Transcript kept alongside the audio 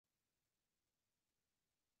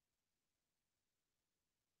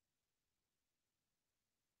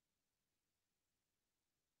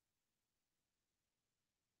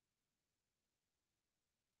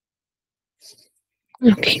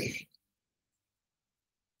Okay.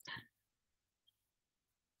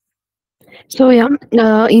 So yeah,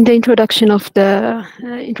 in the introduction of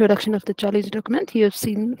the challenge document, you have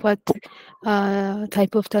seen what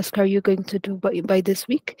type of task are you going to do by this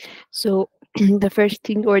week. So the first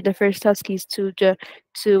thing or the first task is to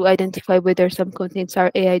identify whether some contents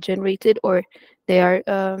are AI generated or they are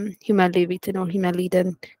humanly written or humanly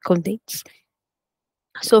done contents.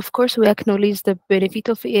 So of course we acknowledge the benefit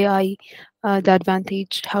of AI, the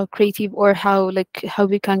advantage, how creative or how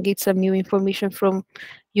we can get some new information from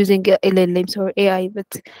using LLMs or AI. But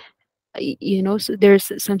so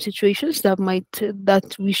there's some situations that might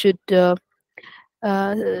that we should uh,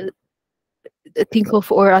 think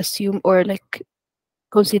of or assume or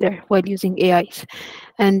consider while using AIs.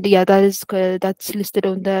 And yeah, that's listed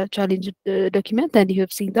on the challenge document, and you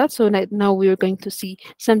have seen that. So now we're going to see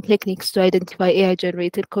some techniques to identify AI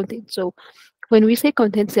generated content. So when we say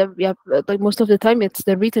content, like most of the time it's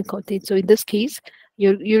the written content. So in this case,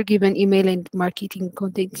 you're given email and marketing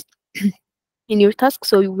content in your task.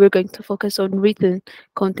 So we're going to focus on written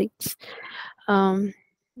contents.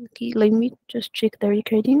 Okay, let me just check the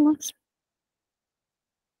recording once.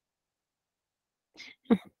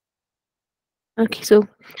 Okay, so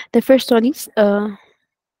the first one is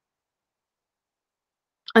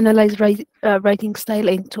analyze writing style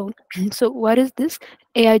and tone. So what is this?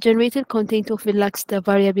 AI generated content often lacks the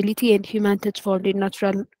variability and human touch found in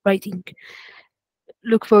natural writing.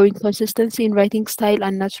 Look for inconsistency in writing style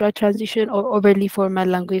and natural transition or overly formal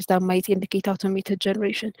language that might indicate automated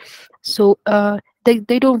generation. So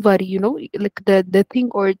they don't vary, like the thing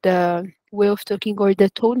or the way of talking or the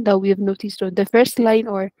tone that we have noticed on the first line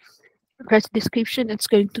or first description, it's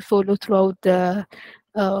going to follow throughout the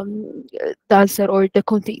answer or the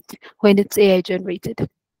content when it's AI generated.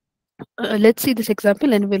 Let's see this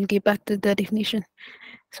example and we'll get back to the definition.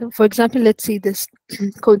 So for example, let's see this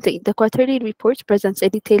content. The quarterly report presents a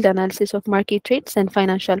detailed analysis of market trends and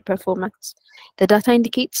financial performance. The data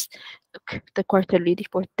indicates the quarterly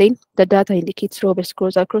report. Then the data indicates robust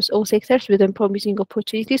growth across all sectors with promising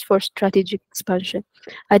opportunities for strategic expansion.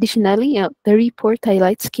 Additionally, the report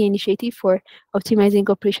highlights key initiatives for optimizing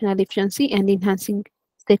operational efficiency and enhancing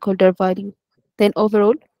stakeholder value. Then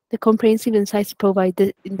overall, the comprehensive insights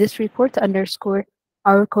provided in this report underscore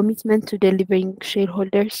our commitment to delivering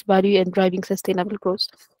shareholders value and driving sustainable growth.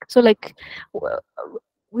 So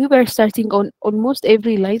we were starting on almost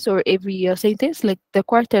every lines or every sentence, like the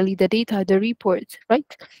quarterly, the data, the report,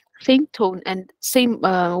 right? Same tone and same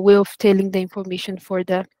way of telling the information for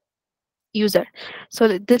the user.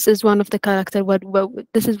 So this is one of the character. What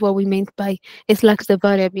this is what we meant by it lacks the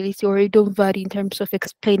variability or it don't vary in terms of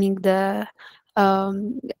explaining the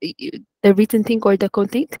written thing or the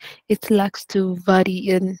content. It lacks to vary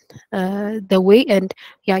in the way and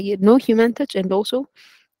yeah, no human touch and also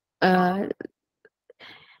uh,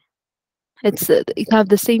 it have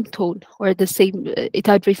the same tone or the same it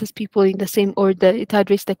addresses people in the same or it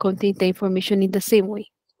addresses the content the information in the same way.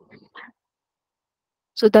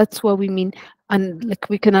 So that's what we mean. And like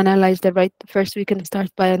we can analyze first we can start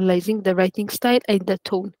by analyzing the writing style and the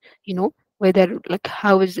tone, whether like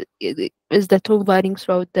how is the tone varying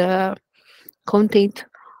throughout the content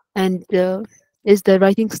and is the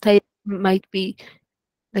writing style might be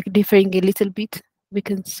like differing a little bit. We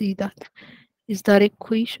can see that. Is that a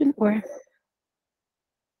question or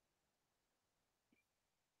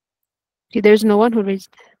okay, there's no one who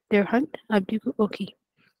raised their hand. Okay.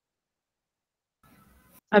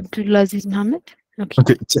 Abdulaziz Mohammed. Okay.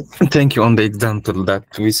 Okay, thank you. On the example that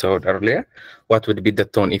we saw earlier, what would be the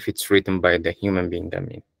tone if it's written by the human being? I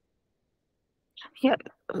mean, Yeah,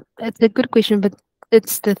 it's a good question, but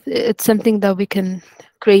it's something that we can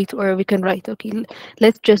create or we can write. Okay,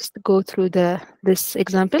 let's just go through this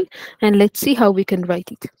example and let's see how we can write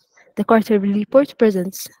it. The quarterly report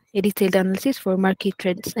presents a detailed analysis for market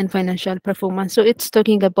trends and financial performance. So it's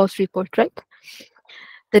talking about report, right?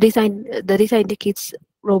 The data indicates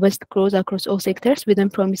robust growth across all sectors with a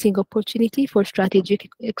promising opportunity for strategic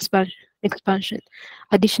expansion.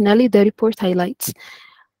 Additionally, the report highlights.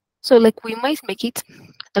 So like we might make it,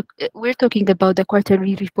 we're talking about the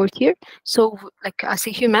quarterly report here. So like as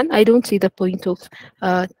a human, I don't see the point of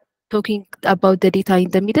talking about the data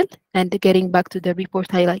in the middle and getting back to the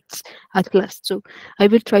report highlights at last. So I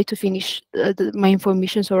will try to finish my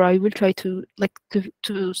information, or I will try to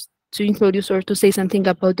to introduce or to say something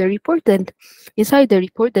about the report. And inside the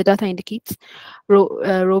report, the data indicates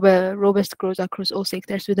robust growth across all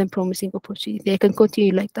sectors with a promising opportunity. I can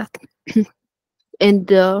continue like that. And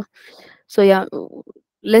so yeah,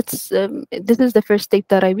 let's. This is the first step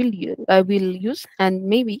that I will use, and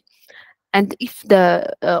maybe And if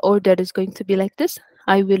the order is going to be like this,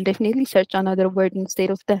 I will definitely search another word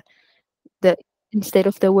the instead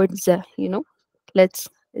of the word the, you know. Let's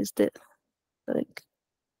is the like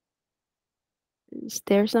is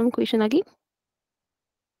there some question again?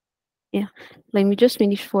 Yeah. Let me just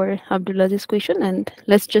finish for Abdullah's question and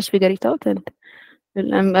let's just figure it out and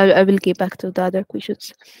I will get back to the other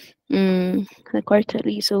questions. The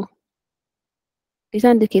quarterly. So this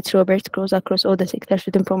indicates Robert grows across all the sectors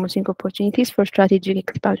within promising opportunities for strategic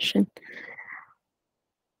expansion.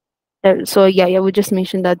 So yeah, we just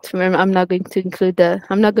mentioned that. I'm not going to include the.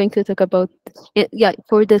 I'm not going to talk about. Yeah,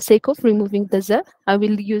 for the sake of removing the the, I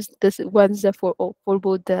will use this one the for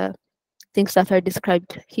both the things that are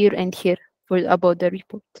described here and here for about the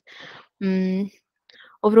report. Mm,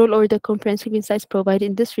 Overall, all the comprehensive insights provided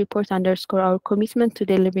in this report underscore our commitment to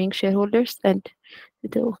delivering shareholders and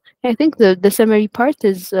the, I think the summary part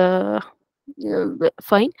is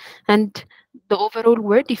fine. And the overall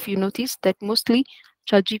word, if you notice that mostly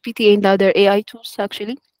ChatGPT and other AI tools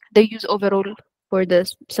actually they use overall for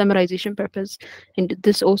the summarization purpose, and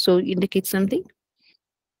this also indicates something.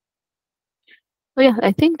 So yeah,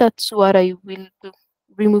 I think that's what I will do.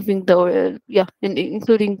 Removing the yeah, and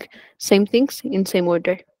including same things in same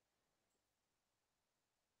order.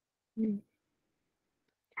 Mm.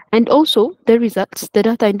 And also the results, the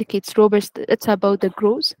data indicates robust, it's about the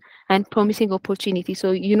growth and promising opportunity.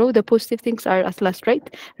 So you know the positive things are at last, right?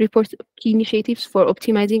 Report key initiatives for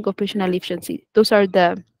optimizing operational efficiency. Those are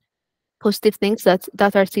the positive things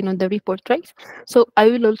that are seen on the report, right? So I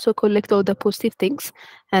will also collect all the positive things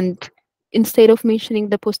and instead of mentioning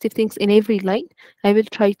the positive things in every line, I will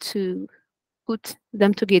try to put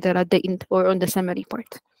them together at the end or on the summary part.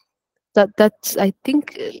 That's I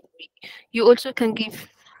think you also can give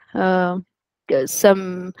uh,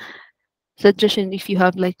 some suggestion if you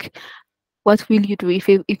have like what will you do if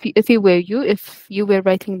you were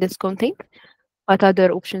writing this content, what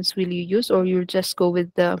other options will you use or you'll just go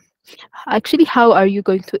with the actually how are you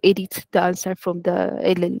going to edit the answer from the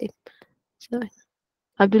LLM? So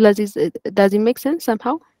Abdulaziz, does it make sense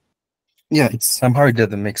somehow? Yeah, it's somehow it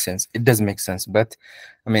doesn't make sense. It does make sense, but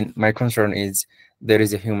I mean, my concern is there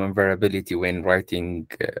is a human variability when writing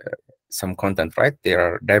some content, right? There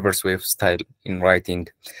are diverse way of style in writing,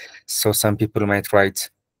 so some people might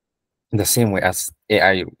write the same way as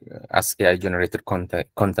AI generated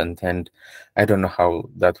content, and I don't know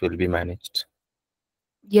how that will be managed.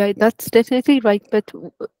 Yeah, that's definitely right, but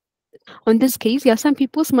on this case, yeah, some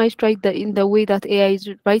people might write the in the way that AI is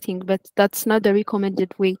writing, but that's not the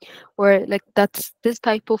recommended way. Or like that's this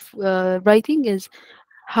type of writing is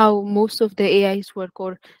how most of the AIs work.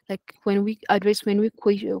 Or like when we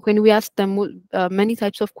ask them many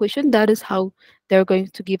types of question, that is how they're going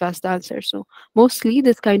to give us the answer. So mostly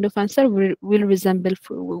this kind of answer will resemble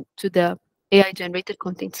to the AI generated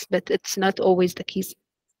contents, but it's not always the case.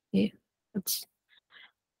 Yeah, that's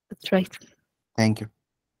that's right. Thank you.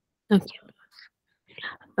 Okay.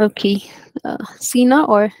 Okay, Sina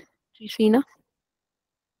or Sina?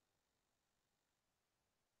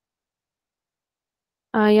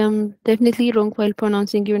 I am definitely wrong while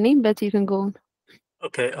pronouncing your name, but you can go on.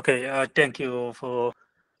 Okay. Thank you for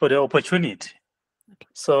the opportunity.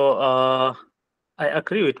 So I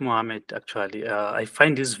agree with Mohammed. Actually, I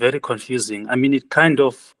find this very confusing. I mean, it kind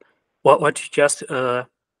of what you just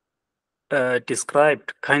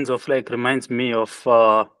described kinds of like reminds me of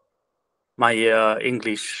my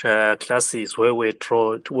English classes where we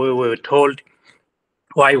were told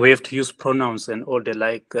why we have to use pronouns and all the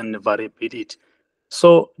like and variability.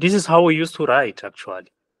 So this is how we used to write actually.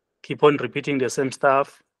 Keep on repeating the same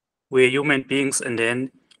stuff. We're human beings, and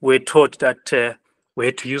then we're taught that we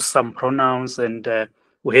had to use some pronouns and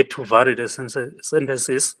we had to vary the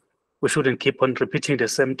sentences. We shouldn't keep on repeating the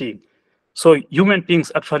same thing. So human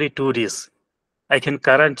beings actually do this. I can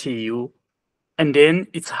guarantee you. And then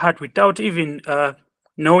it's hard without even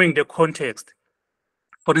knowing the context.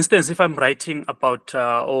 For instance, if I'm writing about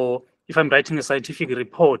or if I'm writing a scientific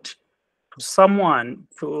report to someone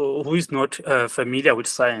who is not familiar with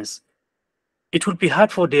science, it would be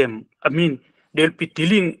hard for them. I mean, they'll be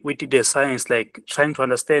dealing with the science, like trying to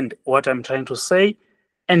understand what I'm trying to say,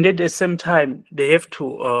 and at the same time, they have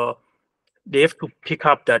to pick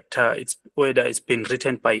up that it's whether it's been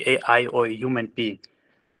written by AI or a human being.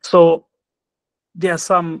 So there are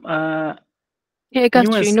some Yeah, I got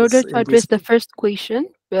you. In order nuances to in address this. the first question,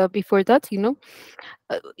 before that,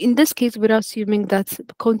 in this case, we're assuming that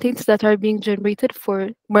the contents that are being generated for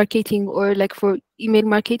marketing or like for email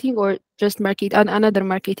marketing or just another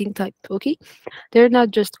marketing type, okay? They're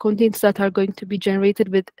not just contents that are going to be generated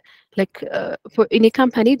with, like, for in a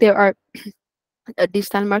company, there are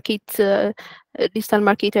digital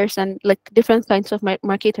marketers, and like different kinds of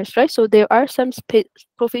marketers, right? So there are some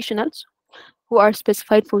professionals who are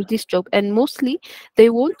specified for this job, and mostly they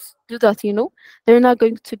won't do that, they're not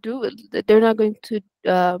going to do they're not going to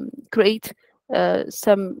create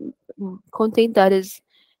some content that is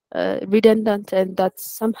redundant and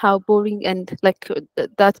that's somehow boring, and like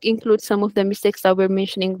that includes some of the mistakes that we're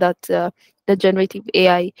mentioning that the generative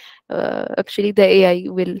AI, actually the AI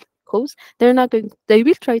will cause. They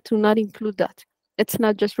will try to not include that. It's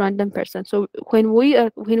not just random person. So when we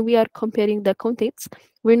are comparing the contents,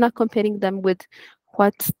 we're not comparing them with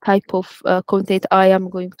what type of content I am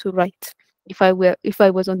going to write. If I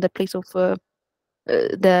was on the place of the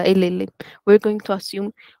LLM, we're going to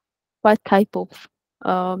assume what type of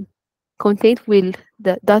um, content will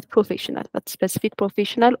that professional, that specific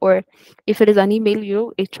professional, or if it is an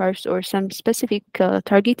email, HRs or some specific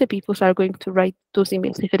targeted people are going to write those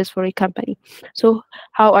emails if it is for a company. So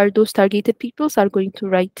how are those targeted people are going to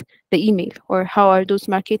write the email, or how are those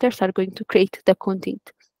marketers are going to create the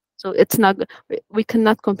content? So it's not, we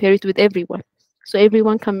cannot compare it with everyone. So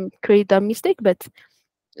everyone can create that mistake, but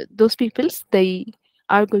those peoples, they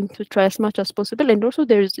are going to try as much as possible. And also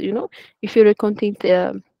there's, if you're a content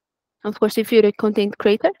of course, if you're a content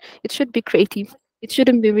creator, it should be creative, it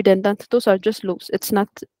shouldn't be redundant. Those are just laws. It's not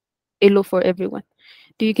a law for everyone.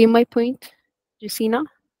 Do you get my point, Jusina?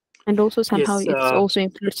 And also somehow Yes, it's also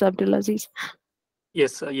includes Abdulaziz.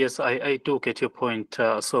 yes, I do get your point.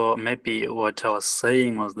 So maybe what I was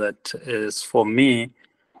saying was that is for me,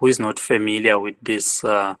 who is not familiar with this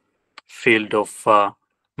field of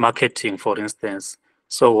marketing, for instance.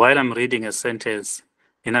 So while I'm reading a sentence,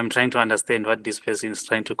 and I'm trying to understand what this person is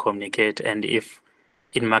trying to communicate, and if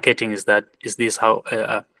in marketing is this how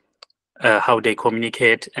they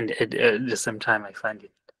communicate, and at the same time, I find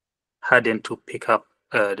it harder to pick up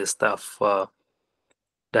the stuff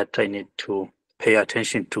that I need to pay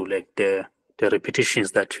attention to, like the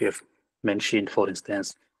repetitions that you have mentioned, for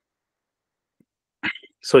instance.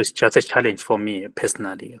 So it's just a challenge for me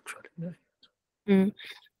personally, actually. Mm.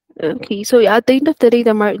 Okay, so at the end of the day,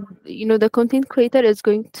 the content creator is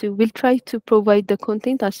will try to provide the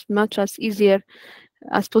content as much as easier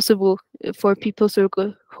as possible for people to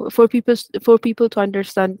for people to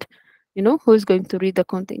understand, who's going to read the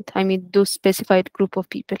content. I mean, those specified group of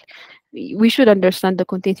people. We should understand the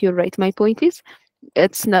content. You're right. My point is,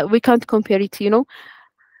 it's not. We can't compare it.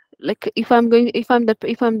 Like if I'm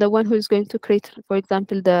the one who is going to create, for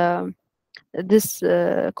example, this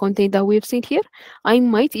content that we've seen here, I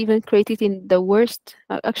might even create it in the worst.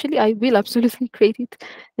 Actually, I will absolutely create it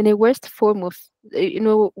in a worst form of,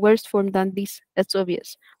 worst form than this. That's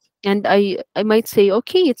obvious. And I might say,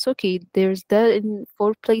 okay, it's okay. There's that in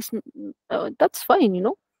fourth place. That's fine.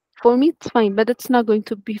 For me, it's fine, but it's not going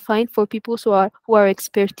to be fine for people who are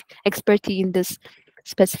experty in this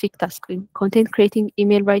specific task, in content creating,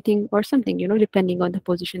 email writing, or something. Depending on the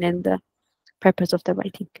position and the purpose of the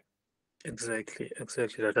writing. Exactly.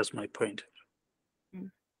 That is my point.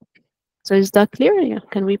 Mm. So is that clear? Yeah.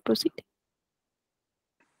 Can we proceed?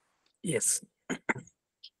 Yes.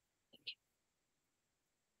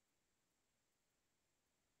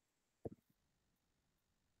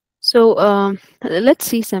 So let's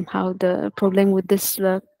see somehow the problem with this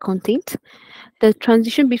content. The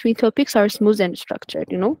transition between topics are smooth and structured.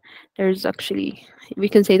 There's actually, we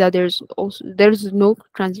can say that there's no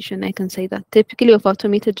transition. I can say that typically of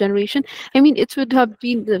automated generation. I mean, it would have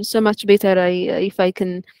been so much better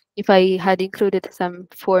if I had included some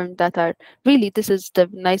form that are really, this is the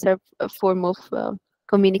nicer form of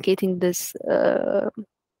communicating this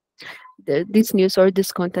news or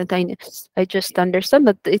this content. I just understand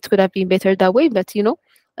that it could have been better that way, but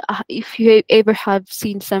if you ever have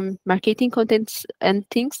seen some marketing contents and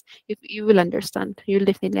things, you will understand. You'll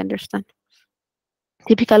definitely understand.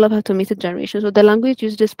 Typical of automated generation. So the language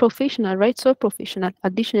used is professional, right? So professional.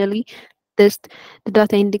 Additionally, this the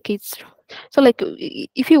data indicates. So like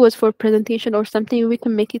if it was for presentation or something, we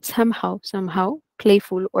can make it somehow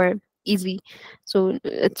playful or easy. So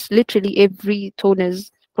it's literally every tone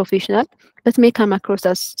is professional, but may come across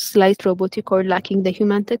as slight robotic or lacking the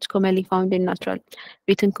human touch commonly found in natural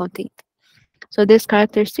written content. So this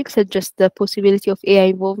characteristic suggests the possibility of AI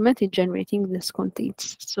involvement in generating this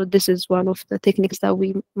content. So this is one of the techniques that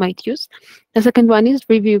we might use. The second one is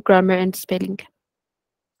review grammar and spelling.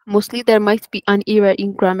 Mostly there might be an error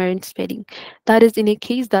in grammar and spelling. That is in a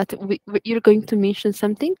case that you're going to mention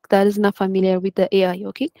something that is not familiar with the AI,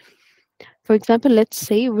 okay? For example, let's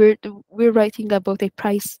say we're writing about a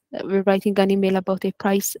price, we're writing an email about a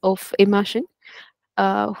price of a machine,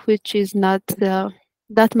 which is not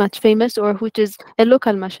that much famous, or which is a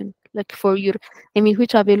local machine. like for your, I mean,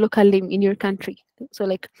 which have a local name in your country. So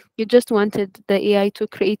like you just wanted the AI to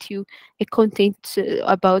create you a content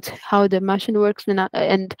about how the machine works,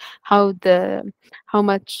 and how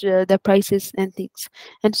much the prices and things.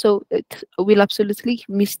 And so it will absolutely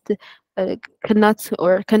miss cannot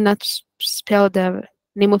spell the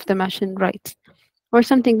name of the machine right, or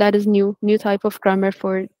something that is new type of grammar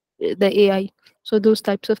for the AI. So those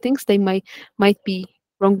types of things, they might be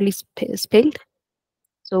wrongly spelled.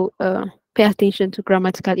 So pay attention to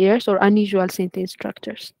grammatical errors or unusual sentence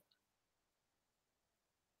structures.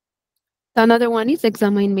 Another one is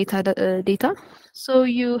examine metadata. So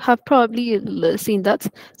you have probably seen that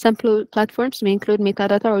some platforms may include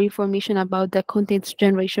metadata or information about the content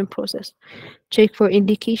generation process. Check for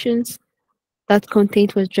indications that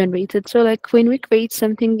content was generated. So like when we create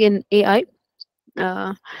something in AI,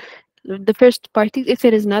 uh, the first party, if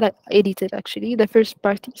it is not edited, actually, the first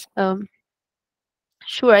parties,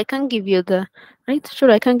 sure, I can give you the, right? Sure,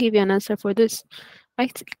 I can give you an answer for this,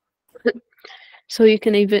 right? So you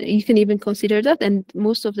can even consider that, and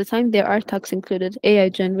most of the time there are tags included: AI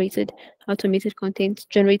generated, automated content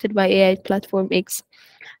generated by AI platform X,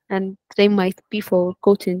 and they might be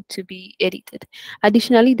forgotten to be edited.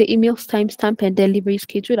 Additionally, the email's timestamp and delivery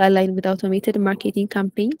schedule align with automated marketing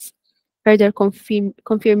campaigns, further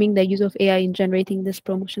confirming the use of AI in generating this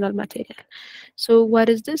promotional material. So what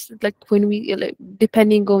is this? Like when we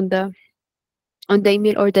depending on the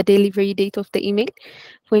email or the delivery date of the email,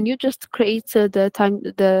 when you just create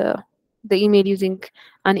the email using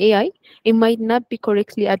an AI, it might not be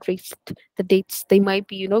correctly addressed. The dates, they might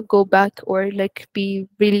be, go back, or like be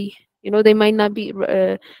really, they might not be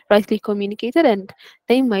rightly communicated, and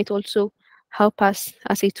they might also help us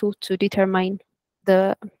as a tool to determine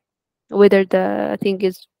the whether the thing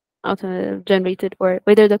is auto generated, or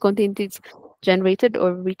whether the content is generated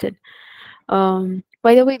or written.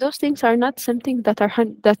 By the way, those things are not something that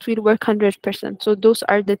will work 100%. So those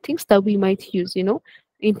are the things that we might use,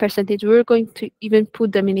 in percentage. We're going to even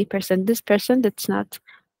put them in a percent. This percent, that's not,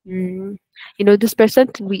 mm, this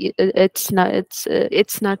percent, it's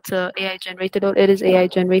not AI generated, or it is AI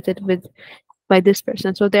generated with by this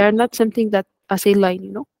person. So they are not something that as a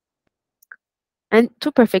line. And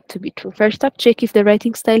too perfect to be true. First up, check if the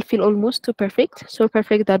writing style feel almost too perfect. So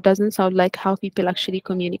perfect that doesn't sound like how people actually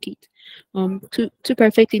communicate. Too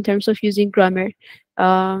perfect in terms of using grammar.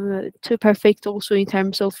 Too perfect also in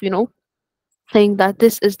terms of saying that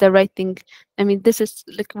this is the right thing. I mean, this is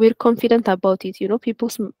like we're confident about it. People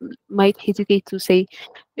might hesitate to say,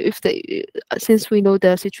 if they since we know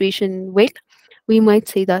the situation well, we might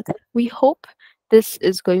say that we hope this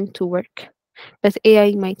is going to work, but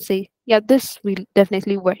AI might say, yeah, this will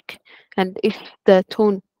definitely work. And if the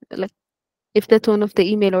tone, like if the tone of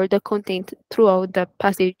the email or the content throughout the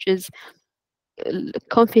passage is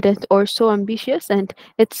confident or so ambitious, and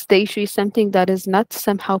it's the issue is something that is not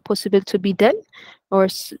somehow possible to be done, or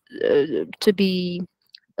to be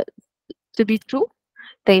to be true,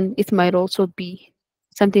 then it might also be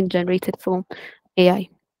something generated from AI.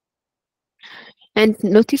 And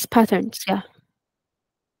notice patterns. Yeah.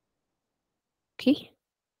 Okay.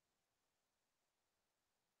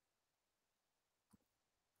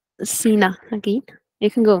 Sina, again,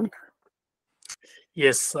 you can go on.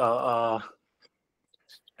 Yes, I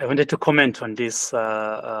wanted to comment on this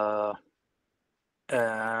AI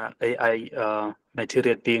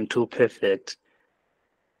material being too perfect.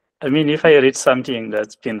 I mean, if I read something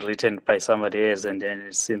that's been written by somebody else and then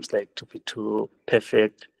it seems like to be too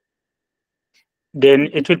perfect, then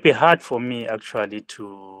it will be hard for me actually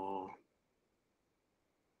to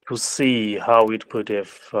see how it could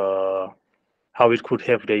have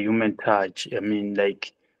the human touch. I mean,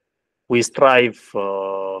 like we strive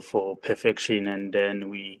for perfection, and then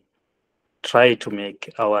we try to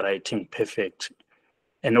make our writing perfect.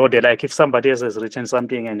 And like if somebody else has written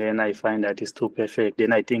something and then I find that it's too perfect,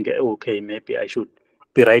 then I think, okay, maybe I should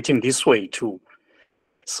be writing this way too.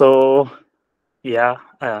 So yeah,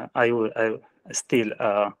 I still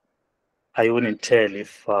I wouldn't tell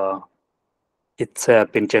if it's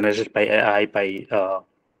been generated by AI by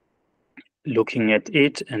looking at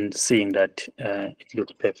it and seeing that it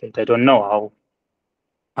looks perfect. I don't know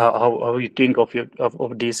how you think of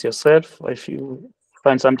this yourself. If you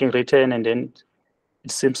find something written and then it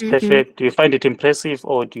seems Mm-hmm. perfect, do you find it impressive,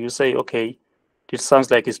 or do you say, okay, this sounds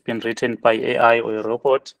like it's been written by AI or a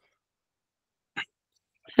robot?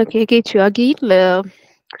 Okay, I get you again.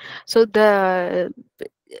 So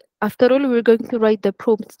after all, we're going to write the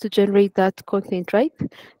prompts to generate that content, right?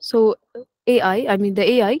 So I mean the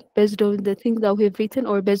AI, based on the thing that we have written,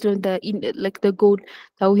 or based on the like the goal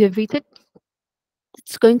that we have written,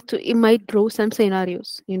 it might draw some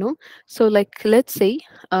scenarios, so like let's say,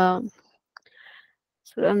 um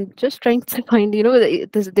so I'm just trying to find,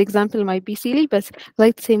 the example might be silly, but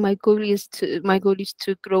let's say my goal is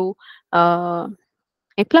to grow uh,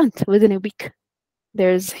 a plant within a week.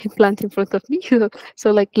 There's a plant in front of me.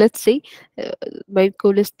 So like let's say, uh, my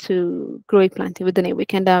goal is to grow a plant within a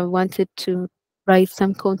week, and I wanted to write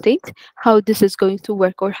some content how this is going to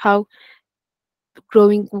work, or how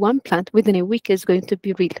growing one plant within a week is going to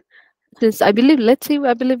be real. Since I believe, let's say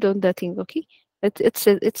I believed on that thing, okay? It's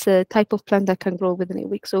a type of plant that can grow within a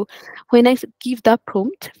week. So when I give that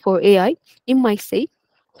prompt for AI, it might say,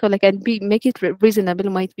 so like, and be make it reasonable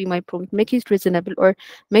might be my prompt. Make it reasonable, or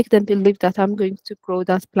make them believe that I'm going to grow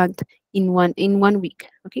that plant in one week.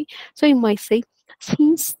 Okay, so it might say,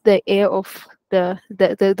 since the air of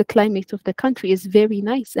the climate of the country is very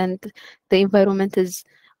nice, and the environment is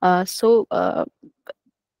so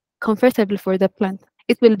comfortable for the plant,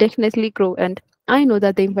 it will definitely grow. And I know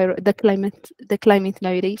that the climate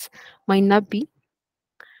nowadays might not be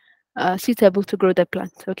suitable to grow the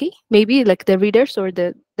plant. Okay, maybe like the readers, or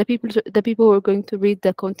the people who are going to read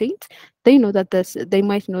the content, they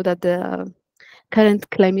might know that the current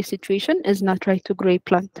climate situation is not right to grow a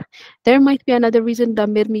plant. There might be another reason that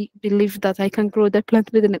made me believe that I can grow the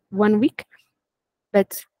plant within 1 week.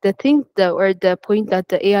 But the thing or the point that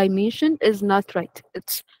the AI mentioned is not right.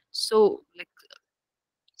 It's so like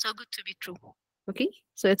so good to be true. Okay,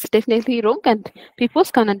 so it's definitely wrong, and people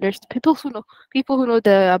who know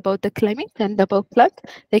about the climate and about plant,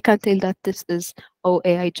 they can tell that this is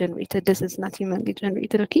AI generated. This is not humanly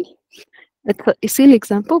generated. Okay, it's a silly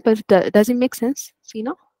example, but does it make sense? See,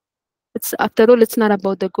 no, it's after all, it's not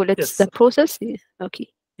about the goal; it's Yes, the process. Yeah. Okay.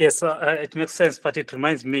 yes, it makes sense, but it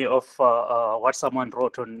reminds me of what someone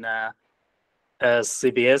wrote on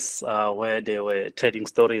CBS, where they were telling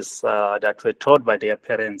stories that were told by their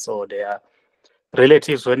parents or their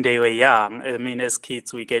relatives when they were young. I mean, as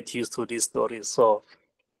kids, we get used to these stories. So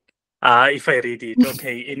if I read it,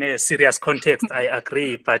 okay, in a serious context, I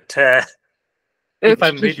agree. But if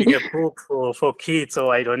I'm Okay. reading a book for kids,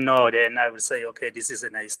 or I don't know, then I will say, okay, this is a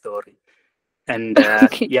nice story. And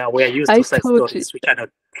Okay. yeah, we're used I to such told you. stories which are not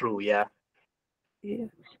true. Yeah. Yeah.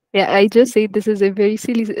 Yeah, I just say this is a very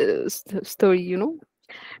silly story,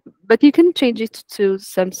 but you can change it to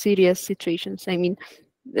some serious situations. I mean,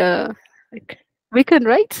 uh, like we can,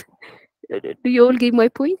 right? Do you all get my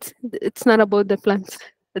point? It's not about the plants.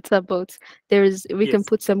 It's about we can Yes.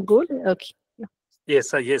 put some goal. Okay. Yeah.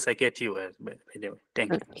 Yes. Yes, I get you. Anyway,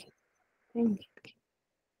 thank you. Okay. Thank you.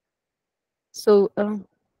 So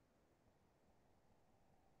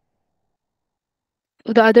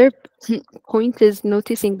the other point is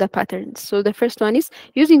noticing the patterns. So the first one is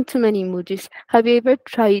using too many emojis. Have you ever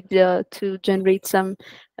tried to generate some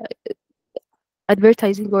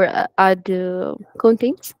advertising or ad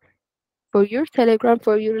contents for your Telegram,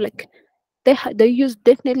 for your, like, they use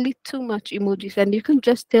definitely too much emojis, and you can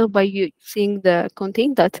just tell by you seeing the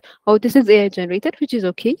content that, oh, this is AI generated, which is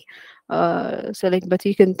okay. So like, but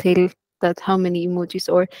you can tell that how many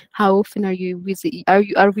emojis, or how often are we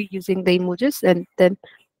using the emojis, and then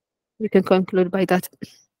you can conclude by that.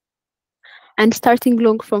 And starting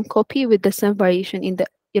long from copy with the same variation in the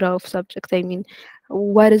era of subject. I mean,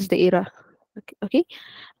 what is the era? Okay.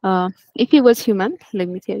 If it was human, let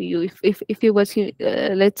me tell you, if it was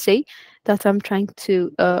let's say that I'm trying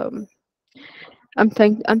to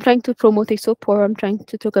promote a soap, or I'm trying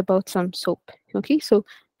to talk about some soap. Okay, so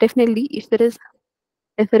definitely, if it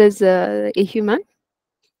is a human,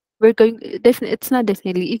 we're going definitely, it's not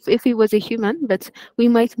definitely, if it was a human, but we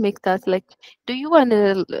might make that like, do you want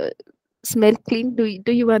to smell clean,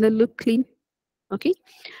 do you want to look clean? Okay,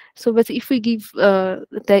 so, but if we give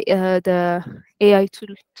the AI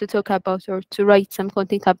to talk about, or to write some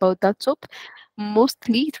content about that soap,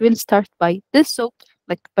 mostly it will start by this soap,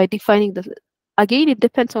 like by defining the. Again, it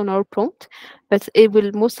depends on our prompt, but it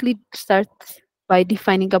will mostly start by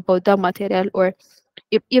defining about the material, or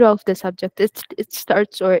era of the subject. It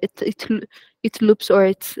starts, or it loops, or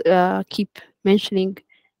it keep mentioning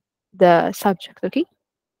the subject. Okay,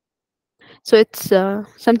 so it's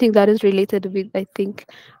something that is related with, I think,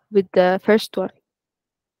 with the first one.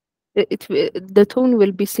 The tone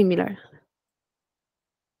will be similar.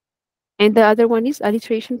 And the other one is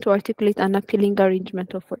alliteration to articulate an appealing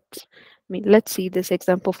arrangement of words. I mean, let's see this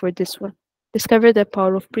example for this one. Discover the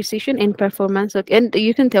power of precision in performance. Okay, and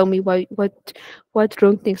you can tell me what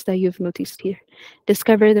wrong things that you've noticed here.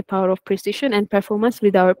 Discover the power of precision and performance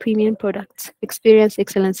with our premium products. Experience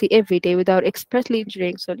excellency every day with our expertly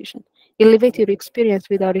engineering solution. elevate your experience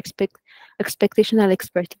without expectational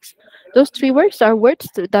expertise. Those three words are words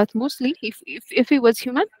that mostly, if it was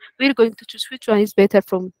human, we're going to choose which one is better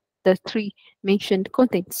from the three mentioned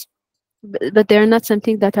contents. But they're not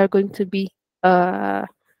something that are going to be uh,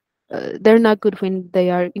 they're not good when they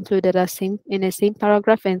are included as same in a same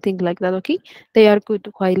paragraph and things like that. Okay, they are good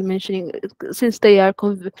while mentioning since they are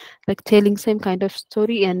like telling same kind of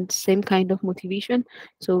story and same kind of motivation.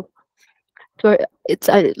 So it's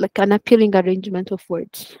like an appealing arrangement of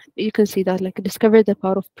words. You can see that, like, discover the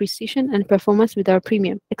power of precision and performance with our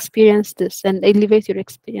premium. Experience this and elevate your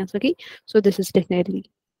experience. Okay, so this is definitely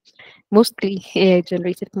mostly AI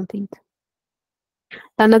generated content.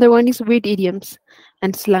 Another one is weird idioms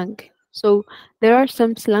and slang. So there are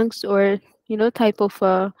some slangs or type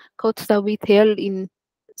of quotes that we tell in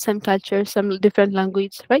some cultures, some different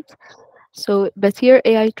language, right? So, but here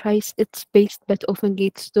AI tries its best, but often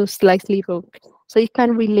gets those slightly wrong. So you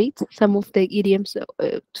can relate some of the idioms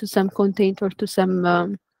to some content or to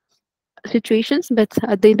some situations, but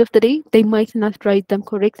at the end of the day, they might not write them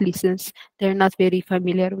correctly since they're not very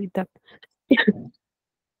familiar with them.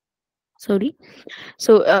 Sorry.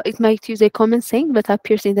 So it might use a common saying but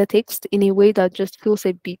appears in the text in a way that just feels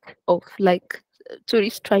a bit off, like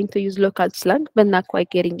tourists trying to use local slang but not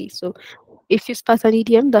quite getting it. So if you spot an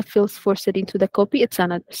idiom that feels forced into the copy, it's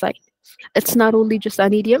another sign. It's not only just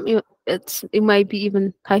an idiom; it might be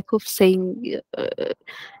even type of saying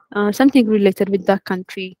something related with that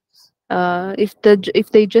country.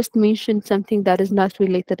 If they just mention something that is not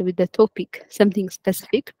related with the topic, something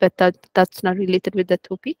specific, but that's not related with the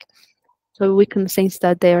topic, so we can sense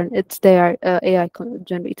that they are AI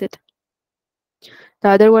generated. The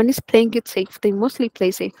other one is playing it safe. They mostly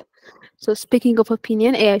play safe. So speaking of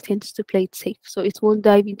opinion, AI tends to play it safe. So it won't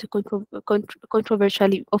dive into controversial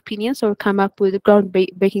opinions or come up with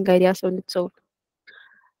groundbreaking ideas on its own.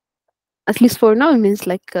 At least for now, it means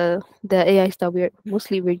like the AIs that we're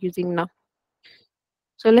using now.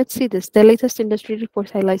 So let's see this. The latest industry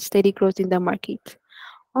report highlights steady growth in the market.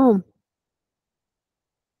 Oh,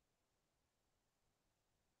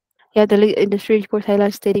 yeah, the industry report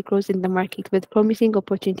highlights steady growth in the market with promising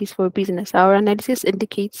opportunities for business. Our analysis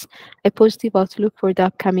indicates a positive outlook for the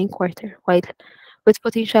upcoming quarter, while with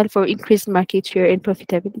potential for increased market share and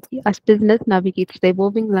profitability as business navigates the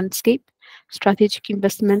evolving landscape. Strategic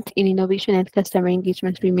investment in innovation and customer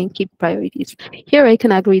engagement remain key priorities. Here, I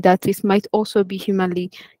can agree that this might also be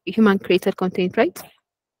human created content, right?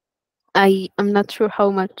 I am not sure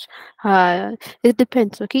how much. It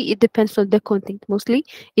depends. Okay, it depends on the content. Mostly,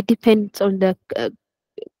 it depends on the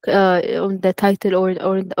title or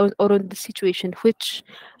on the situation. Which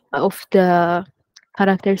of the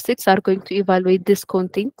characteristics are going to evaluate this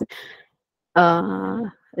content uh,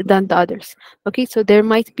 than the others? Okay, so there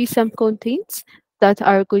might be some contents that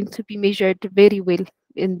are going to be measured very well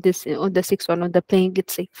in this on the sixth one on the playing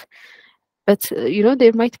it safe, but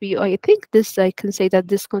there might be, I think this, I can say that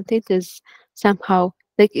this content is somehow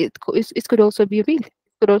like it could also be real, it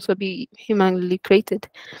could also be humanly created,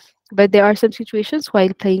 but there are some situations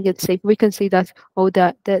while playing it safe we can say that, oh,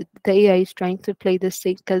 the AI is trying to play this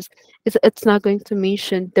safe because it's not going to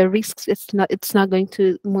mention the risks, it's not going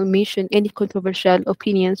to mention any controversial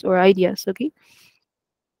opinions or ideas. Okay,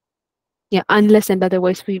 yeah, unless and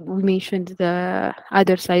otherwise we mentioned the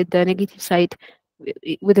other side, the negative side,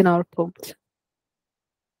 within our prompt.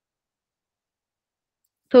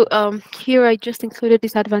 So here I just included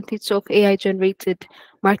disadvantage of AI generated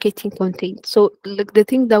marketing content. So like the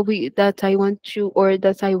thing that I want you or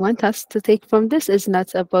that I want us to take from this is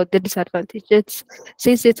not about the disadvantage. It's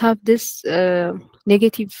since it have this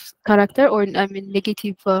negative character, or I mean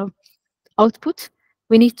negative output,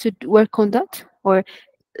 we need to work on that. Or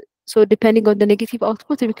so depending on the negative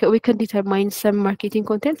output, we can determine some marketing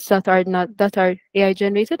contents that are AI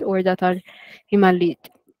generated or that are humanly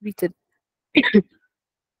written.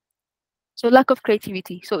 So lack of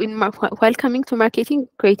creativity. So while coming to marketing,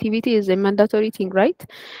 creativity is a mandatory thing, right?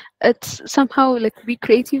 It's somehow like be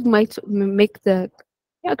creative might make the.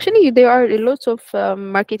 Actually, there are lots of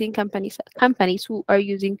marketing companies who are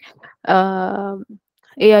using um,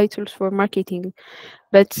 AI tools for marketing,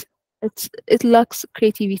 but it lacks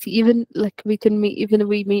creativity. Even like we can make, even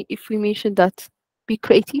we may if we mention that be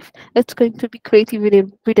creative, it's going to be creative in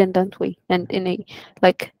a redundant way and in a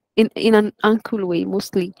like in an uncool way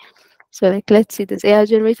mostly. So like let's see this. AI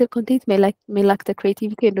generated content may lack the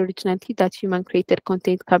creativity and originality that human created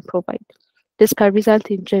content can provide. This can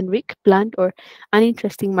result in generic, bland, or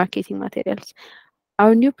uninteresting marketing materials.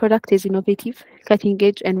 Our new product is innovative, cutting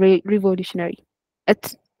edge, and revolutionary.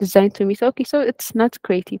 It's designed to meet. Okay, so it's not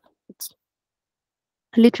creative. It's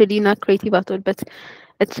literally not creative at all. But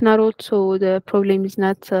it's not also the problem is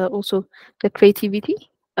not also the creativity.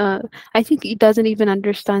 uh, I think it doesn't even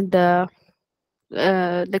understand the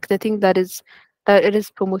like the thing that it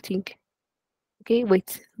is promoting. Okay,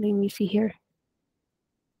 wait, let me see here.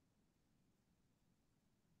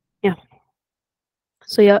 Yeah,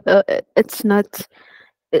 so yeah, it's not,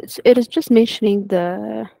 it is just mentioning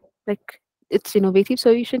the like it's innovative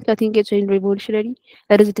solution, cutting edge and revolutionary,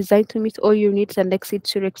 that is designed to meet all your needs and exceed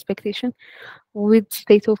your expectation with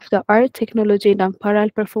state of the art technology and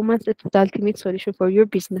unparalleled performance. It's the ultimate solution for your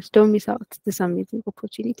business. Don't miss out this amazing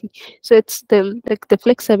opportunity. So it's the like the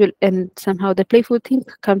flexible and somehow the playful thing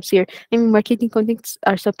comes here. I mean, marketing contents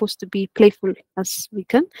are supposed to be playful as we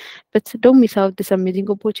can, but don't miss out this amazing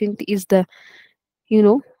opportunity is the, you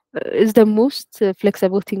know, is the most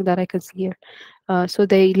flexible thing that I can see here. So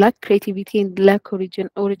they lack creativity and lack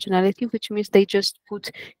originality, which means they just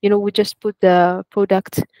put, you know, we just put the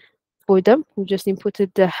product for them. We just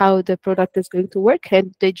inputted how the product is going to work,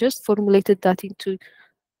 and they just formulated that into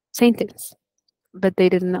sentence, but they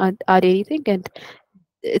didn't add anything, and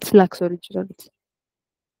it lacks originality.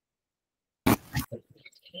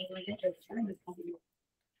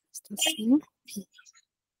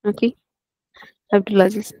 Okay,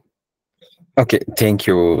 Abdulaziz. Okay, thank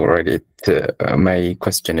you, Reddit. My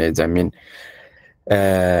question is, I mean,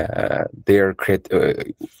 they're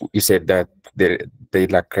you said that they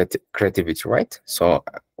lack creativity, right? So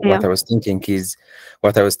Yeah, what I was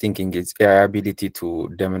thinking is their ability to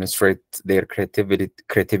demonstrate their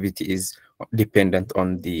creativity is dependent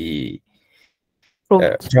on the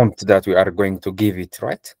prompt. prompt that we are going to give it,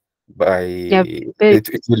 right? By Yeah, very,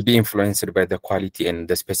 it will be influenced by the quality and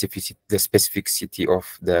the specificity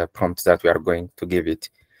of the prompt that we are going to give it.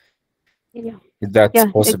 yeah, Is that yeah.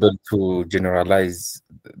 possible to generalize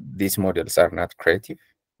these models are not creative?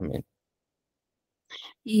 I mean,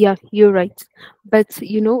 Yeah, you're right. But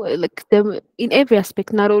you know, like the in every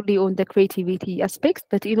aspect, not only on the creativity aspect,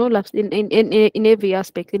 but in all of in every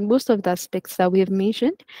aspect, in most of the aspects that we have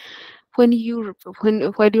mentioned, when you when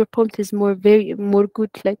while your prompt is more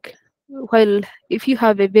good, like while if you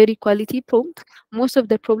have a very quality prompt, most of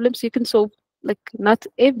the problems you can solve. Like not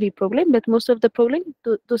every problem, but most of the problem,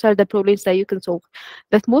 those are the problems that you can solve.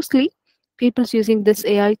 But mostly, people's using this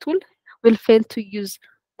AI tool will fail to use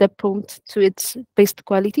the prompt to its best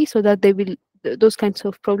quality, so that they will those kinds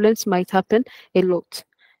of problems might happen a lot.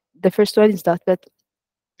 The first one is that, but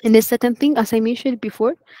and the second thing, as I mentioned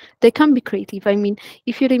before, they can be creative. I mean,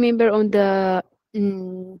 if you remember on the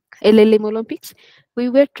LLM Olympics, we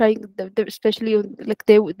were trying, especially on, like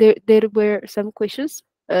there were some questions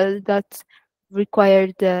that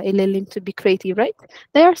required the LLM to be creative, right?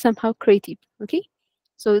 They are somehow creative, okay?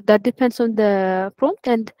 So that depends on the prompt,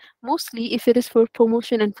 and mostly if it is for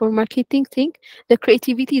promotion and for marketing thing, the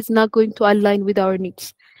creativity is not going to align with our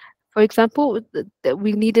needs. For example,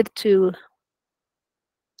 we needed to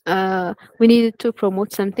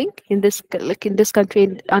promote something in this like in this country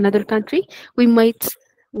and another country. We might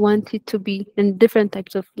want it to be in different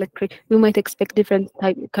types of like we might expect different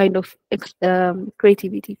type kind of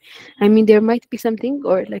creativity. I mean, there might be something,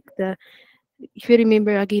 or like the if you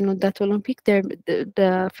remember again on that Olympic there,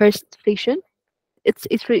 the first station,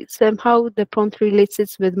 somehow the prompt relates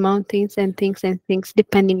it with mountains and things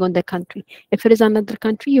depending on the country. If it is another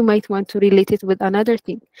country, you might want to relate it with another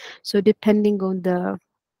thing. So depending on the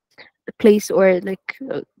place or like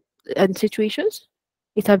and situations,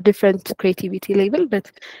 it have different creativity level,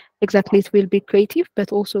 but exactly it will be creative,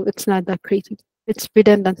 but also it's not that creative, it's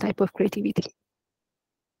redundant type of creativity.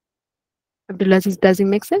 Abdulaziz, does it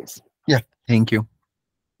make sense? yeah, thank you.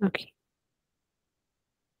 Okay,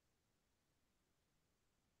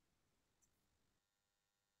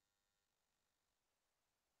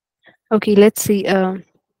 okay, let's see.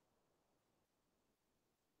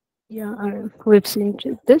 Yeah, we've seen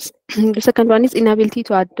this. The second one is inability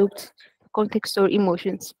to adopt context or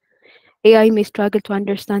emotions. AI may struggle to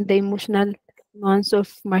understand the emotional nuance of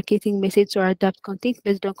marketing message or adapt content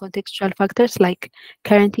based on contextual factors like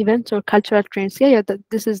current events or cultural trends. Yeah,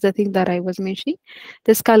 this is the thing that I was mentioning.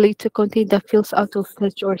 This can lead to content that feels out of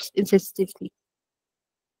touch or insensitively.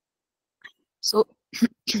 So,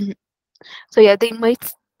 so yeah, they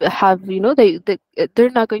might have, you know, they're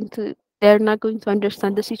not going to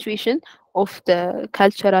understand the situation of the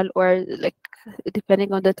cultural or like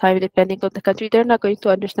depending on the time, depending on the country, they're not going to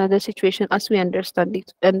understand the situation as we understand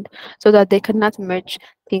it, and so that they cannot merge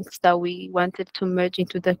things that we wanted to merge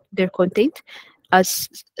into their content as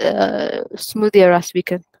smoother as we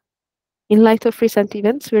can. In light of recent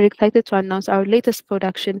events, we're excited to announce our latest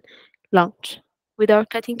production launch, With our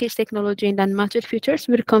cutting-edge technology and unmatched features,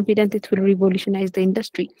 we're confident it will revolutionize the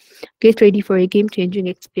industry. Get ready for a game-changing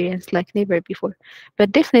experience like never before.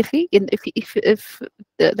 But definitely,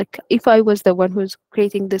 if I was the one who's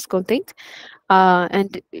creating this content,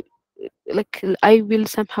 and like I will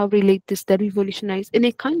somehow relate this the revolutionize in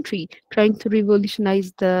a country trying to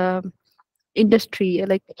revolutionize the industry,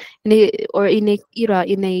 like in a or in a era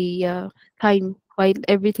in a time while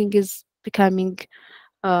everything is becoming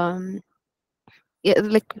um yeah,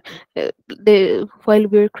 like the while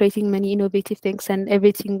we're creating many innovative things and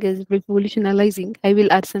everything is revolutionizing, I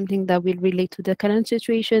will add something that will relate to the current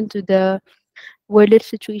situation, to the world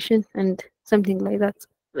situation, and something like that.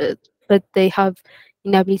 uh, but they have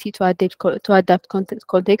inability to adapt to adapt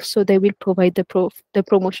context, so they will provide the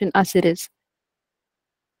promotion as it is.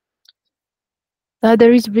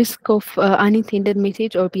 There is risk of unintended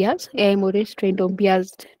message or bias. AI models trained on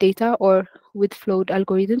biased data or with flawed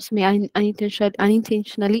algorithms may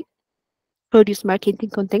unintentionally produce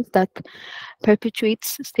marketing content that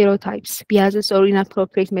perpetuates stereotypes, biases, or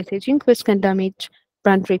inappropriate messaging, which can damage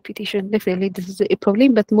brand reputation. Definitely, this is a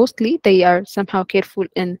problem, but mostly they are somehow careful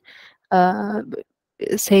in uh,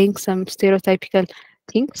 saying some stereotypical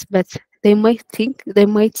things, but they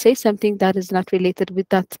might say something that is not related with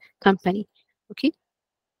that company. Okay.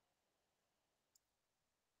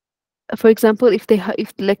 For example, if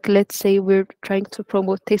like let's say we're trying to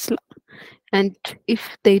promote Tesla, and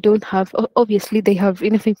if they don't have obviously they have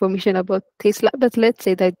enough information about Tesla, but let's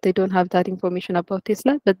say that they don't have that information about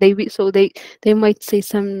Tesla, but so they might say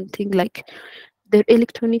something like their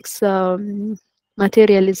electronics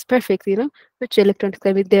material is perfect, which electronics,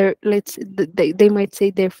 I mean, their let's they might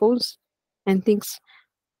say their phones and things,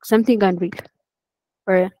 something unreal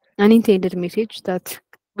or unintended message that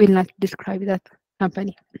will not describe that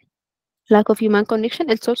company. Lack of human connection,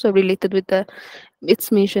 it's also related with the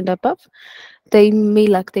it's mentioned above. They may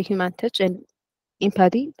lack the human touch and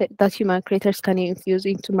empathy that human creators can infuse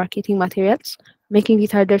into marketing materials, making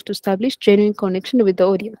it harder to establish genuine connection with the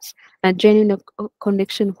audience. And genuine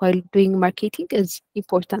connection while doing marketing is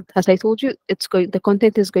important. As I told you, the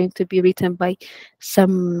content is going to be written by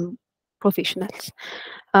some professionals.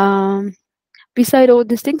 Um, Beside all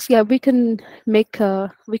these things, yeah, we can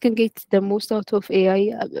get the most out of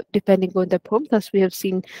AI depending on the prompt, as we have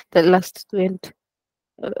seen the last 2 and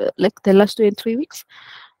 3 weeks.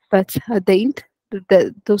 But at the end,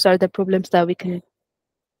 those are the problems that we can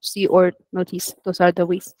see or notice. Those are the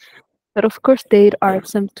ways. But of course, there are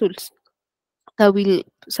some tools that will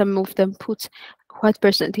some of them put what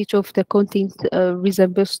percentage of the content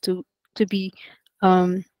resembles to be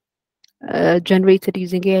um, generated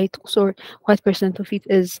using AI tools, or what percent of it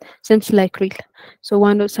is seems like real.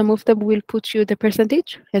 So some of them will put you the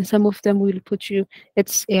percentage, and some of them will put you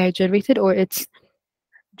it's AI generated or it's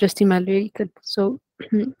just evaluated. So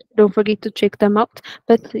don't forget to check them out.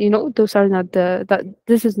 But those are not that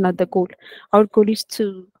this is not the goal. Our goal is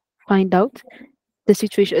to find out the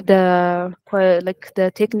situation, like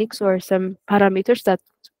the techniques or some parameters that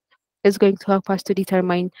is going to help us to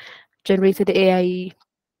determine generated AI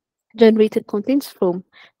generated contents from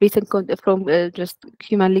from just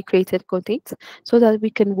humanly created content, so that we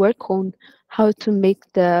can work on how to make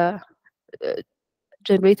the uh,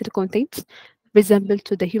 generated content resemble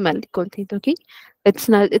to the human content. Okay, it's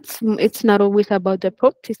not always about the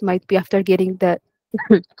prompt. It might be after getting the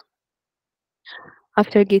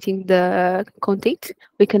after getting the content,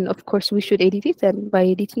 we can, of course, we should edit it, and by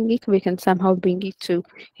editing it we can somehow bring it to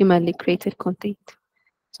humanly created content.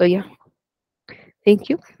 So yeah, thank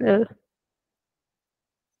you.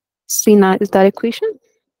 Sina, is that a question?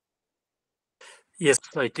 Yes,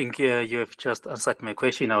 I think you have just answered my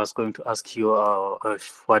question. I was going to ask you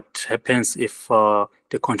what happens if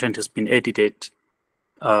the content has been edited.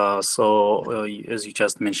 So as you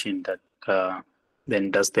just mentioned that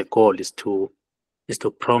then that's the goal is to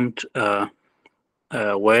prompt well,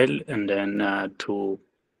 and then to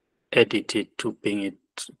edit it to bring it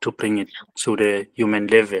to the human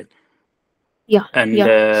level. Yeah, And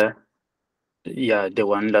yeah. yeah, the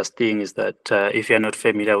one last thing is that if you're not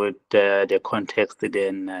familiar with the context,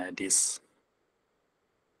 then this.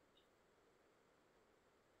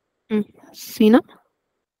 Sina?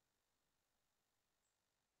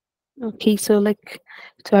 Okay, so like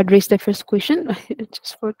to address the first question,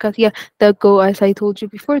 just forecast. Yeah, the goal, as I told you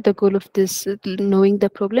before, the goal of this knowing the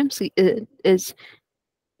problems is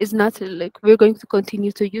not like we're going to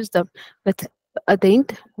continue to use them, but at the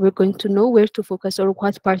end, we're going to know where to focus or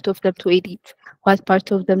what part of them to edit, what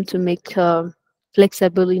part of them to make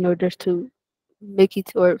flexible in order to make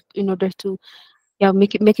it, or in order to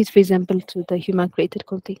make it resemble to the human created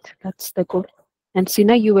content. That's the goal. And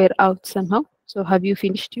Sina, you were out somehow, So have you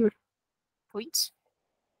finished your points?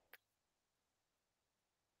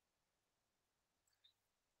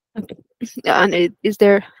 Okay. And is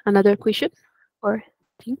there another question or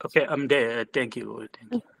thing? Okay, I'm there. Thank you.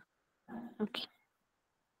 Thank you. Okay.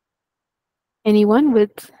 Anyone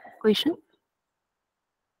with question?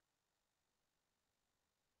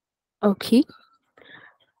 Okay.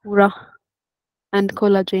 Ura and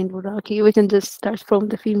collagen Ura. Okay, we can just start from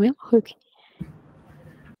the female. Okay.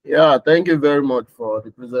 Yeah, thank you very much for the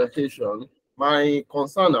presentation. My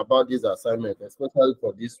concern about this assignment, especially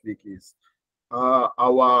for this week, is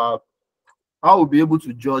our how we'll be able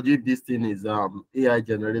to judge if this thing is AI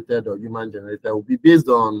generated or human generated will be based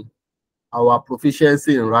on our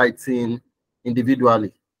proficiency in writing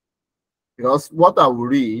individually. Because what I will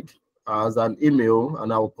read as an email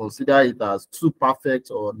and I will consider it as too perfect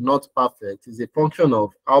or not perfect is a function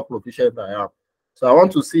of how proficient I am. So I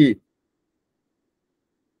want to see.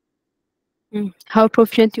 How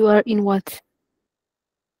proficient you are in what?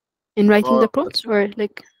 In writing the uh, prompts or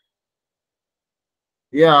like?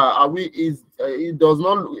 Yeah, are we is it does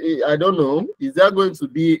not I don't know. Is there going to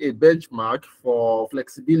be a benchmark for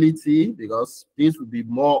flexibility? Because this would be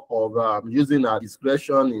more of using our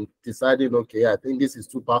discretion in deciding, okay, I think this is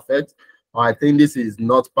too perfect, or I think this is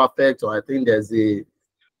not perfect, or I think there's a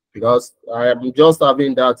because I am just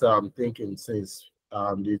having that thinking since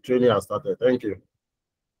the training has started. Thank you.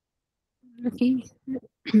 Okay.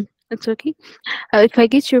 It's okay. If I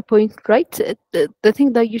get your point right, the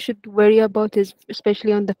thing that you should worry about is,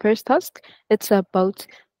 especially on the first task, it's about,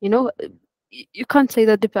 you can't say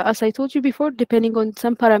that, as I told you before, depending on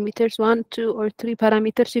some parameters, 1, 2, or 3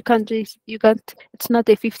 parameters, you can't, it's not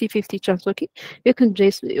a 50-50 chance, okay? You can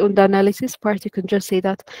just, on the analysis part, you can just say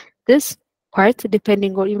that this part,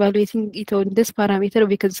 depending on evaluating it on this parameter,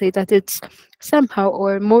 we can say that it's somehow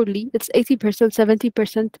or morely, it's 80%,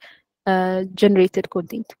 70% generated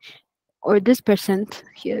content, or this percent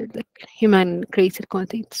here, like human created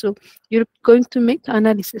content. So you're going to make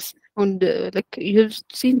analysis on the, like, you've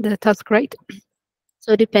seen the task, right?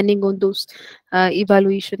 So depending on those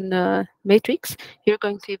evaluation matrix, you're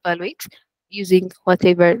going to evaluate using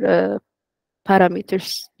whatever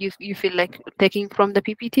parameters you feel like taking from the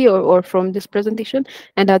PPT or from this presentation,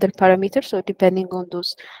 and other parameters. So depending on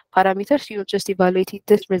those parameters, you'll just evaluate if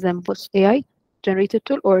this resembles AI generated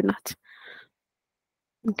tool or not.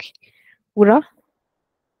 Okay. Ura?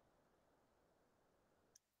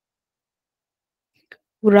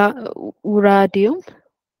 Uradium.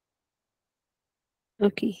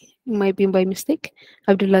 Okay, it might be by mistake.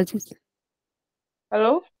 Abdulaziz.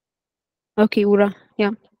 Hello? Okay, Ura. Yeah,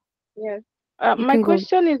 Yes. you My can go.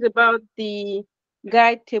 question is about the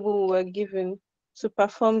guide table we were given to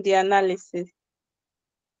perform the analysis.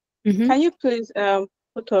 Mm-hmm. Can you please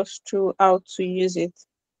put us through how to use it?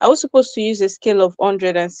 I was supposed to use a scale of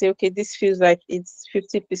 100 and say, okay, this feels like it's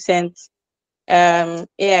 50%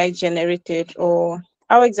 AI generated, or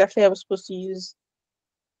how exactly I was supposed to use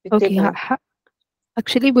the Okay, table?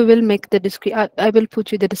 actually, we will make the description. I will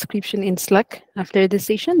put you the description in Slack after the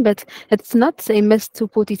session, but it's not a must to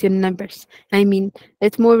put it in numbers. I mean,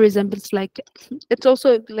 it more resembles like, it's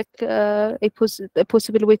also like a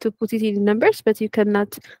possible way to put it in numbers, but you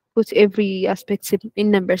cannot put every aspect in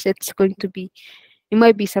numbers. It's going to be, it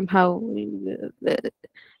might be somehow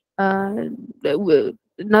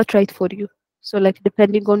not right for you. So like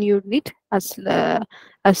depending on your need, as the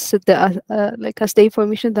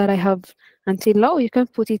information that I have until now, you can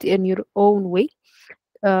put it in your own way.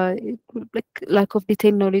 Like lack of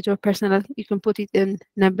detailed knowledge or personal, you can put it in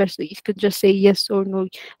numbers. So you could just say yes or no.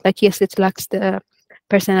 Like yes, it lacks the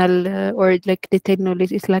personal or like detailed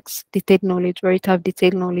knowledge. It lacks detailed knowledge, or it have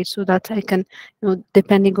detailed knowledge. So that I can,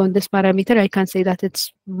 depending on this parameter, I can say that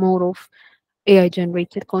it's more of AI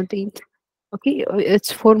generated content. Okay,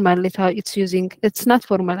 it's formal. It's using. It's not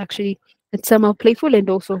formal actually. It's somehow playful and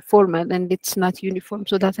also formal, and it's not uniform.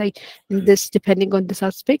 So that in this, depending on this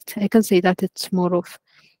aspect, I can say that it's more of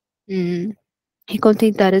a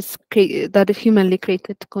content that is humanly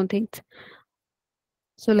created content.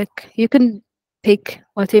 So like you can take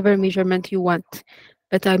whatever measurement you want,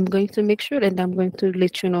 but I'm going to make sure and I'm going to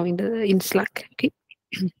let you know in Slack. Okay.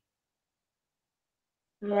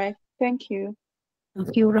 All right. Thank you.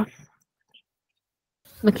 Okay, Ura.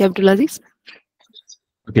 Okay, Abdulaziz.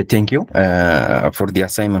 Okay, thank you. For the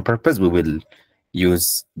assignment purpose, we will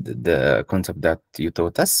use the concept that you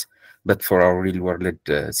taught us, but for our real world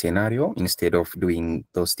scenario, instead of doing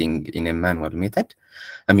those things in a manual method,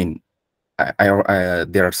 I mean,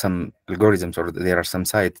 there are some algorithms or there are some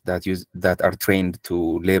sites that are trained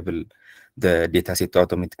to label the dataset to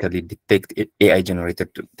automatically detect AI generated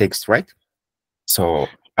text, right? So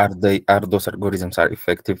are those algorithms are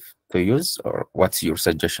effective to use, or what's your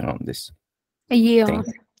suggestion on this Yeah, thing?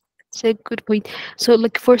 it's a good point. So,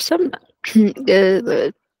 like for some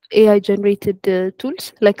AI generated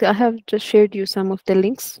tools, like I have just shared you some of the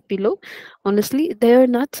links below. Honestly, they are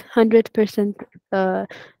not 100%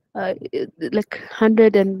 like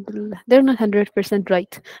 100 and they're not 100%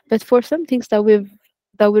 right. But for some things that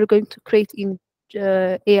we're going to create in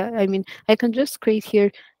AI, I mean, I can just create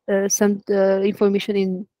here some information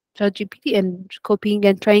in ChatGPT and copying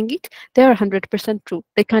and trying it. They are 100% true.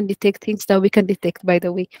 They can detect things that we can detect, by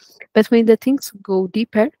the way. But when the things go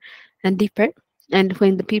deeper and deeper, and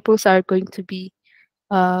when the peoples are going to be,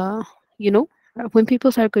 uh, you know, when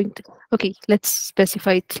peoples are going to, okay, let's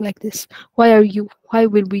specify it like this. Why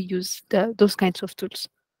will we use those kinds of tools?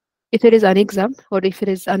 If it is an exam, or if it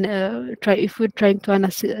is if we're trying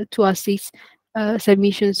to to assess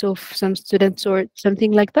submissions of some students or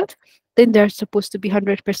something like that, then they're supposed to be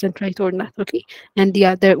 100% right or not, okay? And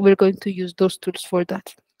yeah, we're going to use those tools for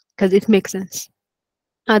that because it makes sense.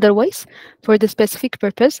 Otherwise, for the specific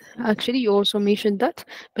purpose, actually, you also mentioned that,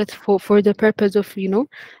 but for the purpose of,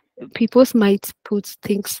 people might put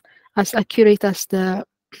things as accurate as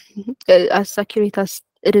as accurate as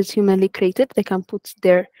it is humanly created. They can put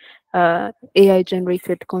their AI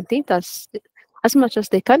generated content as much as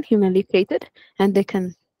they can humanly created, and they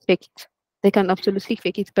can fake it. They can absolutely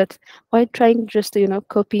fake it. But while trying just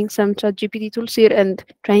copying some chat GPT tools here and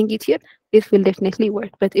trying it here, it will definitely work.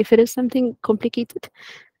 But if it is something complicated,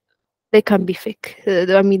 they can be fake.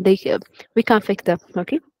 I mean, we can fake them.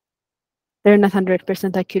 Okay, they're not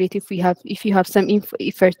 100% accurate if you have some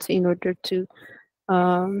effort in order to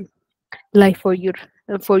um, lie for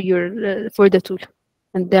the tool,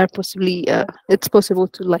 and they are possibly it's possible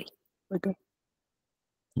to lie for them.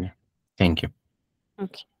 Yeah, thank you.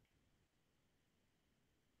 Okay.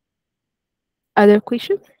 Other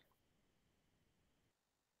question?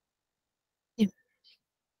 Yeah.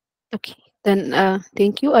 Okay. Then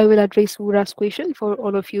thank you. I will address Ura's question for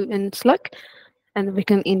all of you in Slack, and we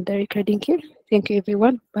can end the recording here. Thank you,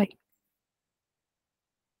 everyone. Bye.